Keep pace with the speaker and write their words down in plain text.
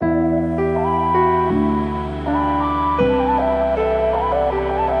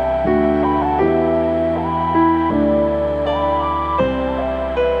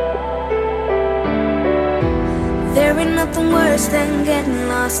stressed and getting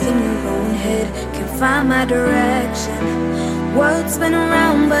lost in your own head. Can't find my direction. World's been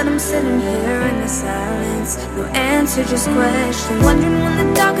around, but I'm sitting here in the silence. No answer, just question. Wondering when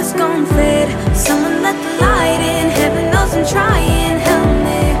the dark is gonna fade. Someone let the light in. Heaven knows I'm trying, help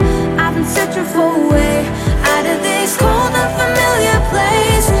me. I've been searching for a way out of this cold, unfamiliar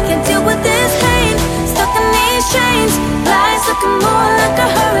place. Can't deal with this pain, stuck in these chains. Lies looking more like a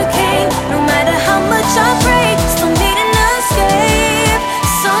hurricane. No matter how much I pray, still need an escape.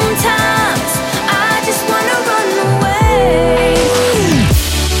 Sometimes I just wanna run away.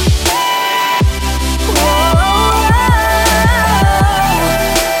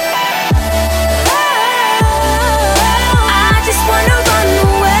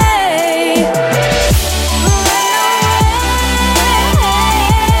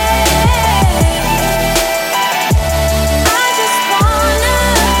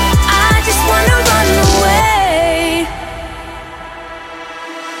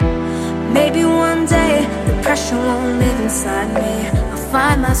 Maybe one day the pressure won't live inside me. I'll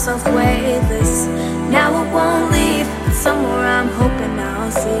find myself weightless. Now it won't leave, but somewhere I'm hoping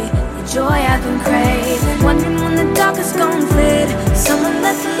I'll see the joy I've been craving. Wondering when the dark is gonna fade. Someone